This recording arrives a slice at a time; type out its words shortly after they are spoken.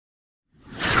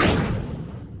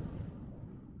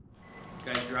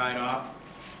dried off?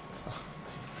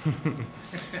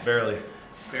 Barely.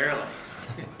 Barely.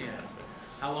 Yeah.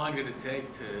 How long did it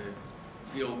take to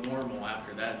feel normal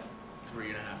after that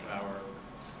 3.5 hour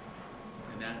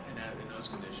in those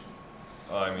conditions?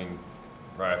 I mean,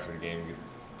 right after the game, you get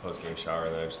post-game shower,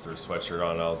 and then I just threw a sweatshirt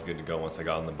on, and I was good to go once I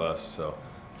got on the bus. So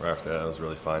right after that, it was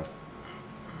really fine.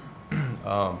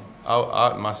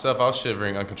 Myself, I was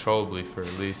shivering uncontrollably for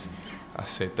at least, I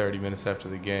say, 30 minutes after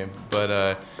the game. But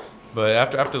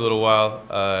after a little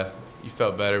while, you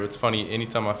felt better. It's funny,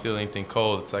 anytime I feel anything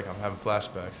cold, it's like I'm having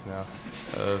flashbacks now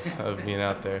of being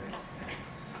out there.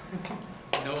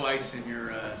 No ice in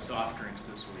your soft drinks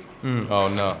this week? Oh,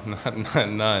 no,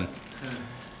 none.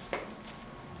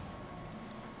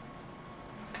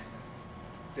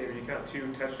 David, you caught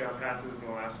 2 touchdown passes in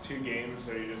the last 2 games.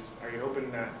 Are you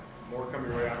hoping that more come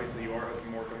your way? Obviously, you are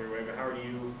hoping more come your way, but how are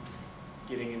you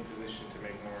getting in position to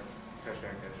make more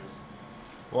touchdown catches?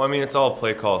 Well, I mean, it's all a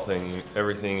play call thing.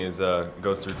 Everything is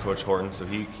goes through Coach Horton, so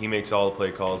he makes all the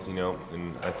play calls, you know,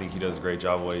 and I think he does a great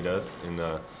job of what he does. And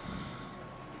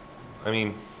I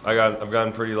mean, I've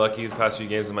gotten pretty lucky the past few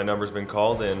games that my number's been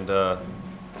called, and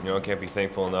you know, I can't be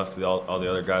thankful enough to all the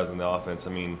other guys in the offense.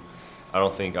 I mean, I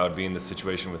don't think I would be in this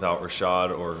situation without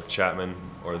Rashad or Chapman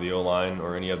or the O-line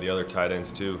or any of the other tight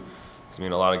ends too. Because I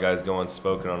mean, a lot of guys go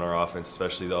unspoken on our offense,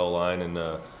 especially the O-line, and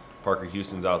Parker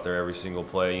Houston's out there every single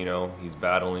play. You know, he's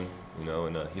battling. You know,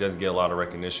 and he doesn't get a lot of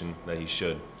recognition that he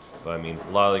should. But I mean,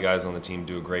 a lot of the guys on the team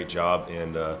do a great job,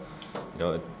 and you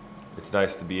know, it's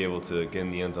nice to be able to get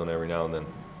in the end zone every now and then.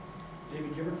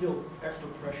 David, do you ever feel extra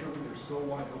pressure when you're so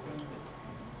wide open?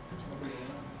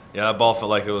 Yeah, that ball felt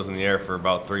like it was in the air for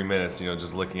about 3 minutes. You know,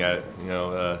 just looking at it. You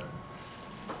know,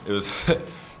 it was.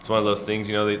 It's one of those things.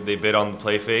 You know, they bid on the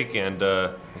play fake, and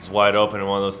it's wide open. And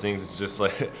one of those things. It's just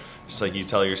like you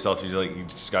tell yourself, you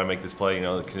just got to make this play. You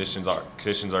know, the conditions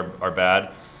are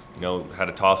bad. You know, had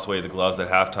to toss away the gloves at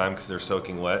halftime because they're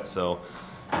soaking wet. So,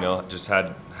 you know, just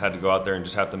had to go out there and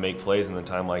just have to make plays in a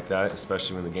time like that,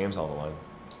 especially when the game's on the line.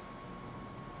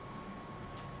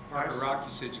 Rock,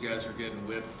 you said you guys were getting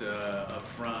whipped up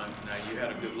front. Now, you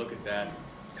had a good look at that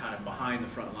kind of behind the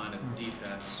front line of the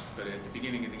defense, but at the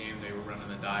beginning of the game, they were running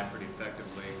the dive pretty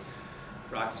effectively.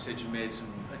 Rock, you said you made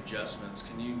some adjustments.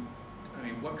 I mean,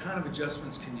 what kind of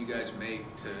adjustments can you guys make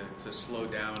to slow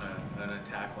down an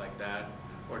attack like that,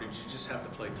 or did you just have to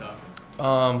play tough?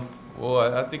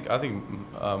 Well, I think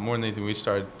more than anything, we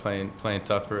started playing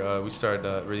tougher. We started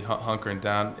really hunkering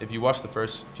down. If you watch the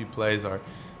first few plays, our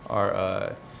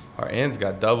ends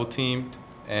got double teamed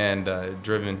and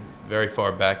driven very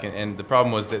far back, and the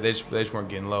problem was that they just weren't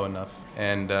getting low enough.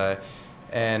 And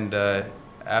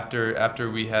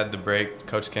after we had the break,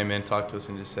 coach came in, talked to us,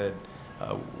 and just said,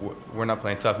 we're not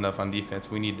playing tough enough on defense.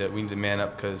 We need to man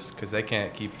up because they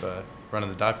can't keep running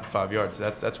the dive for 5 yards.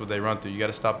 That's what they run through. You got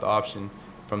to stop the option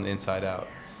from the inside out.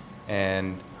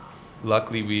 And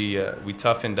luckily we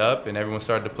toughened up, and everyone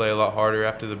started to play a lot harder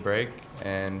after the break.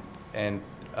 And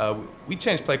we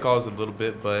changed play calls a little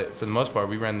bit, but for the most part,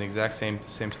 we ran the exact same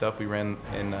stuff we ran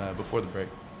in before the break.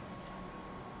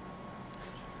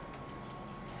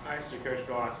 Actually, Coach,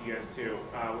 I'll ask you guys too.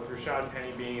 With Rashad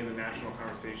Penny being in the national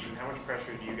conversation, how much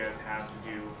pressure do you guys have to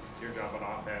do your job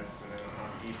on offense and then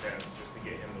on defense just to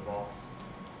get him the ball?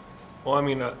 Well, I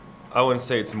mean, I wouldn't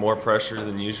say it's more pressure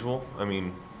than usual. I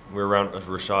mean, we're around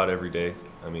Rashad every day.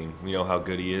 I mean, we know how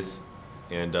good he is,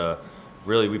 and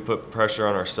really we put pressure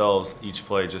on ourselves each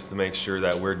play just to make sure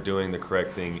that we're doing the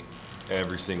correct thing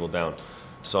every single down.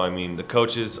 So, I mean, the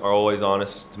coaches are always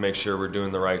honest to make sure we're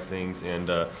doing the right things, and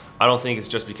I don't think it's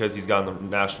just because he's gotten the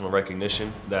national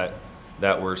recognition that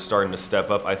we're starting to step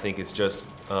up. I think it's just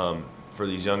for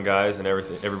these young guys and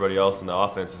everybody else in the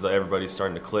offense is that everybody's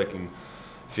starting to click and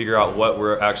figure out what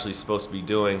we're actually supposed to be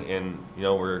doing, and you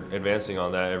know, we're advancing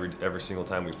on that every single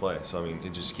time we play. So, I mean,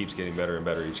 it just keeps getting better and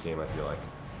better each game, I feel like.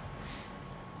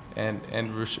 And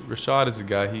Rashad is a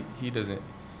guy, he doesn't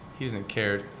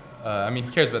care. I mean, he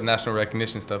cares about national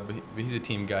recognition stuff, but he's a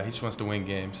team guy. He just wants to win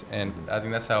games, and I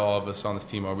think that's how all of us on this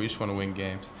team are. We just want to win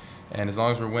games, and as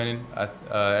long as we're winning,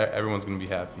 everyone's going to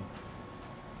be happy.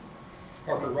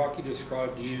 Parker, Rocky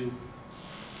described you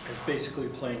as basically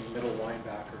playing middle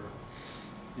linebacker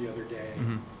the other day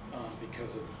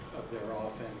because of their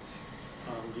offense.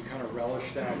 Do you kind of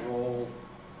relish that role,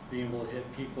 being able to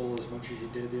hit people as much as you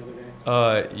did the other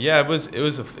day? Yeah, it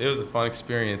was a fun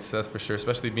experience, that's for sure.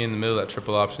 Especially being in the middle of that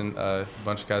triple option, a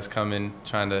bunch of guys come in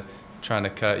trying to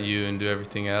cut you and do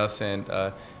everything else, and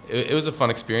it was a fun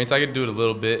experience. I could do it a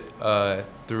little bit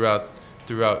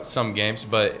throughout some games,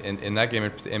 but in that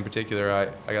game in particular,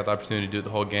 I got the opportunity to do it the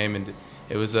whole game, and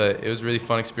it was a really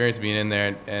fun experience being in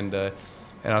there and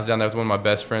I was down there with one of my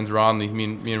best friends, Ronley. Me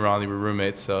and Ronley were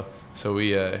roommates, so we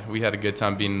had a good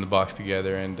time being in the box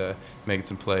together and making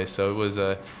some plays. So it was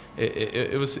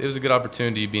a good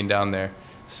opportunity being down there.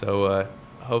 So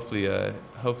hopefully I'll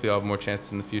have more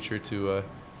chances in the future to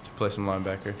play some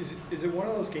linebacker. Is it one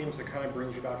of those games that kind of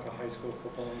brings you back to high school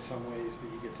football in some ways,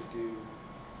 that you get to do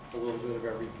a little bit of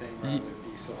everything rather than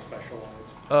be so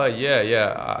specialized?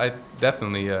 Yeah. I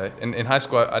definitely. In high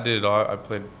school, I did it all. I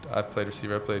played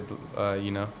receiver. I played,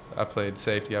 I played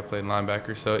safety. I played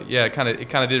linebacker. So yeah, it kind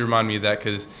of did remind me of that,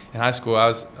 because in high school, I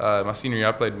was my senior year,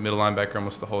 I played middle linebacker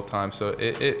almost the whole time. So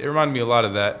it reminded me a lot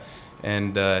of that,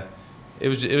 and it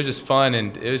was just fun,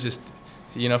 and it was just.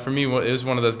 For me, it was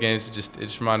one of those games. It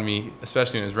just reminded me,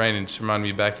 especially when it was raining, it just reminded me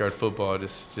of backyard football.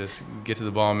 Just get to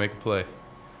the ball and make a play.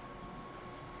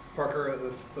 Parker,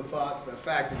 the fact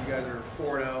that you guys are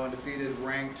 4-0, undefeated,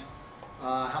 ranked,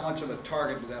 how much of a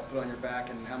target does that put on your back,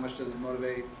 and how much does it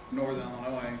motivate Northern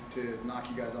Illinois to knock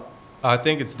you guys off? I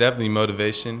think it's definitely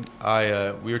motivation.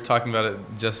 We were talking about it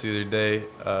just the other day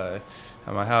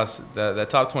at my house. That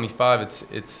top 25,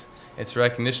 it's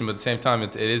recognition, but at the same time,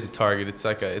 it is a target. It's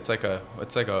like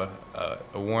a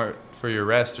warrant for your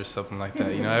arrest or something like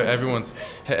that.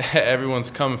 Everyone's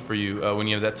coming for you when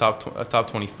you have that top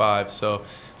 25. So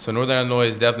Northern Illinois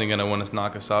is definitely going to want to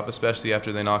knock us off, especially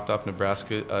after they knocked off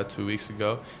Nebraska 2 weeks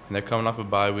ago, and they're coming off a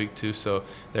bye week too. So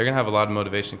they're going to have a lot of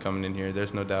motivation coming in here.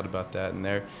 There's no doubt about that, and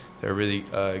they're a really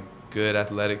good,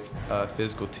 athletic,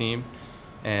 physical team,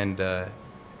 and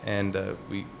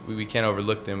we can't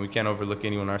overlook them. We can't overlook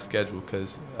anyone on our schedule,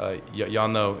 because y'all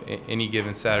know any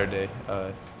given Saturday,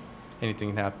 anything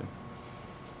can happen.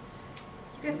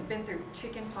 You guys have been through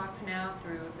chicken pox now,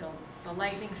 through the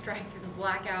lightning strike, through the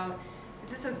blackout. Is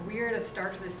this as weird a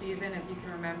start to the season as you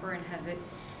can remember, and has it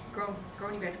grown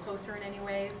you guys closer in any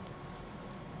ways?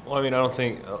 Well, I mean, I don't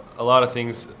think a lot of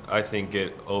things, I think,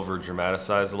 get over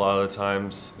dramatized a lot of the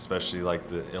times, especially like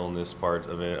the illness part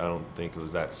of it. I don't think it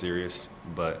was that serious,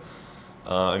 but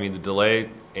I mean, the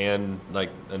delay and like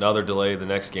another delay the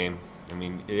next game. I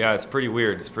mean, yeah, it's pretty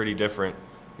weird. It's pretty different.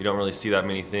 You don't really see that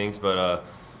many things, but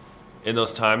in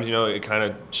those times, it kind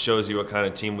of shows you what kind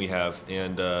of team we have,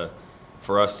 and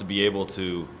for us to be able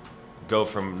to go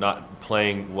from not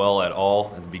playing well at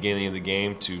all at the beginning of the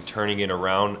game to turning it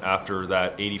around after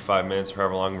that 85 minutes, or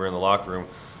however long we were in the locker room.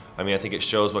 I mean, I think it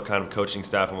shows what kind of coaching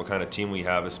staff and what kind of team we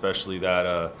have, especially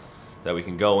that we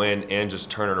can go in and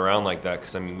just turn it around like that.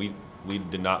 Because I mean, we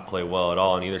did not play well at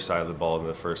all on either side of the ball in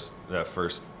that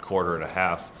first quarter and a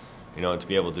half. And to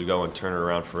be able to go and turn it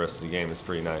around for the rest of the game is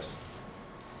pretty nice.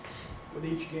 With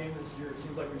each game this year, it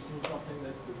seems like we've seen something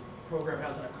that the program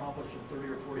hasn't accomplished in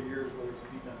 30 or 40 years, whether it's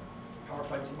beating a Power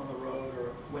 5 team on the road,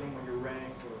 or winning when you're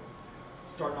ranked, or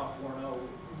starting off 4-0. Do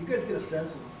you guys get a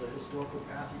sense of the historical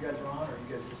path you guys are on, or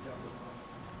you guys just have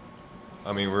to?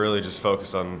 I mean, we're really just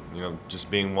focused on,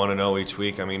 just being 1-0 each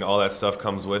week. I mean, all that stuff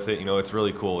comes with it. It's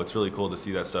really cool. It's really cool to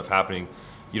see that stuff happening.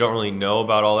 You don't really know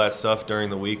about all that stuff during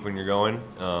the week when you're going,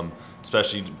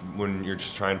 especially when you're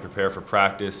just trying to prepare for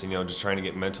practice, just trying to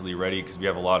get mentally ready, because we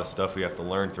have a lot of stuff we have to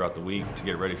learn throughout the week to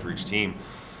get ready for each team.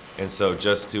 And so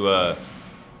just to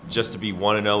be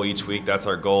 1-0 each week, that's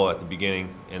our goal at the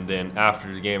beginning. And then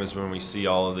after the game is when we see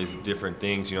all of these different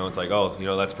things. It's like, oh,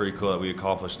 that's pretty cool that we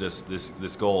accomplished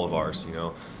this goal of ours,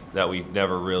 that we've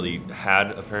never really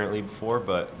had apparently before.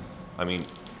 But I mean,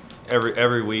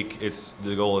 every week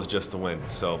the goal is just to win.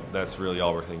 So that's really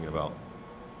all we're thinking about.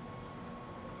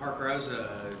 Parker,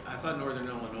 I thought Northern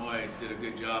Illinois did a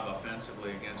good job offensively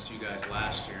against you guys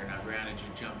last year. Now, granted,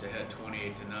 you jumped ahead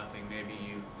 28-0. Maybe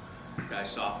you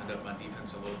guys softened up on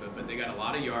defense a little bit, but they got a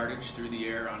lot of yardage through the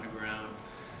air, on the ground.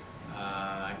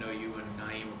 I know you and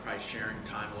Naeem were probably sharing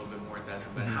time a little bit more at that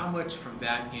time, but how much from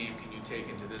that game can you take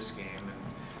into this game,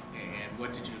 and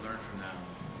what did you learn from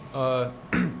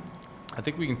them? I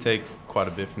think we can take quite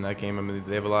a bit from that game. I mean,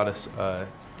 they have a lot of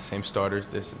same starters,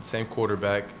 the same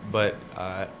quarterback, but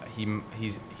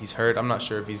he's hurt. I'm not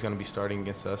sure if he's going to be starting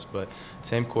against us, but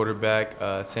same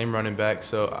quarterback, same running back.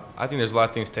 So I think there's a lot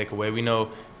of things to take away. We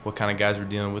know what kind of guys we're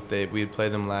dealing with. We had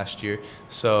played them last year,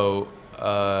 so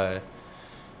I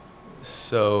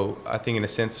think in a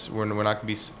sense we're not going to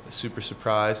be super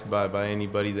surprised by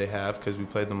anybody they have, because we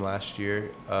played them last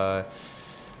year.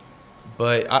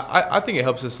 But I think it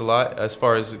helps us a lot as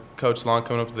far as Coach Long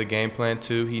coming up with a game plan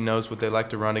too. He knows what they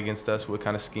like to run against us, what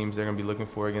kind of schemes they're going to be looking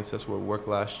for against us, what worked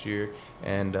last year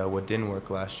and what didn't work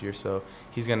last year. So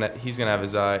he's gonna have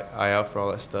his eye out for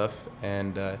all that stuff,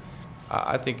 and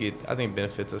I think it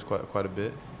benefits us quite a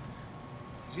bit.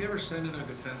 Has he ever sent in a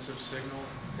defensive signal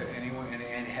to anyone,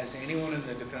 and has anyone in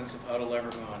the defensive huddle ever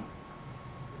gone,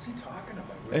 what's he talking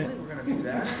about? Really? We're going to do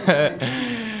that?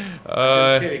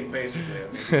 Just kidding, basically. I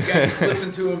mean, you guys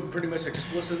listen to him pretty much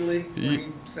explicitly when he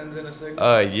sends in a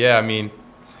signal? Yeah, I mean,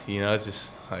 it's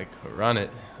just like, run it.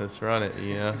 Let's run it,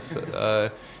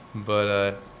 So,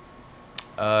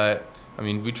 I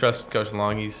mean, we trust Coach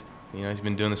Long. He's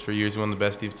been doing this for years. He's one of the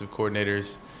best defensive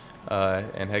coordinators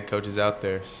and head coaches out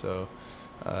there. So,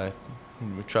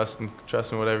 we trust in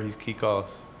whatever he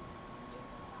calls.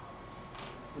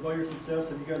 With all your success,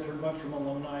 have you guys heard much from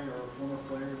alumni or former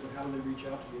players, and how do they reach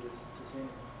out to you to see them?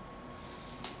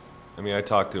 I mean, I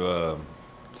talked to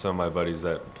some of my buddies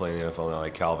that play in the NFL now,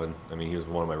 like Calvin. I mean, he was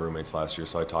one of my roommates last year,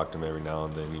 so I talk to him every now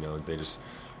and then. They just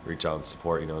reach out and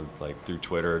support, like through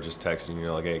Twitter or just texting,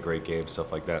 like, hey, great game,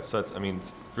 stuff like that. So it's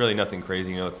really nothing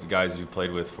crazy. It's the guys you've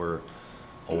played with for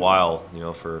a while,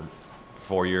 for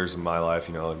 4 years of my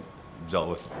life, dealt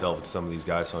with some of these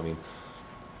guys. So, I mean,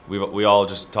 we all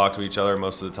just talk to each other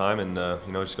most of the time and,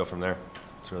 just go from there.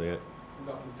 That's really it.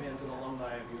 What about from fans and alumni?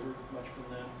 Have you heard much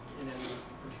from them in any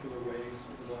particular ways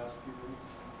over the last few weeks?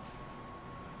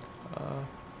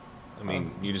 I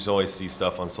mean, you just always see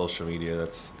stuff on social media.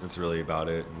 That's really about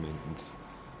it. I mean,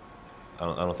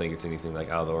 I don't think it's anything like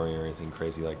out of the ordinary or anything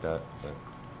crazy like that. But.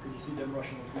 Could you see them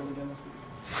rushing the field again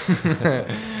this week?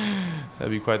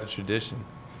 That'd be quite the tradition.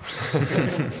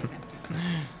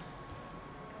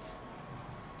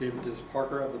 David, does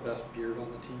Parker have the best beard on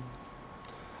the team?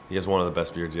 He has one of the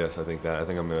best beards, yes. I think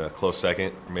I'm a close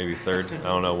second, or maybe third. I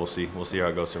don't know. We'll see. We'll see how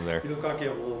it goes from there. You look like you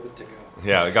have a little bit to go.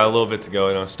 Yeah, I got a little bit to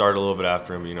go. Start a little bit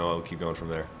after him. I'll keep going from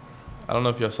there. I don't know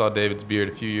if y'all saw David's beard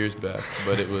a few years back,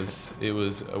 but it was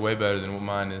way better than what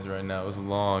mine is right now. It was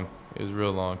long. It was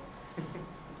real long. You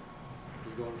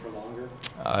going for longer?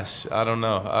 I don't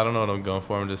know. I don't know what I'm going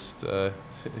for. I'm just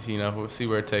we'll see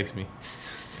where it takes me.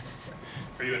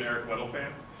 Are you an Eric Weddle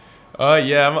fan?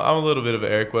 Yeah, I'm a little bit of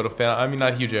an Eric Weddle fan. I mean,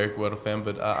 not a huge Eric Weddle fan,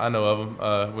 but I know of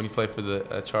him when he played for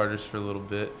the Chargers for a little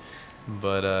bit.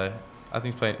 But I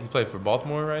think he played for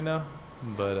Baltimore right now.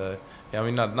 But yeah, I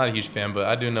mean, not a huge fan, but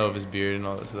I do know of his beard and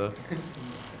all that stuff.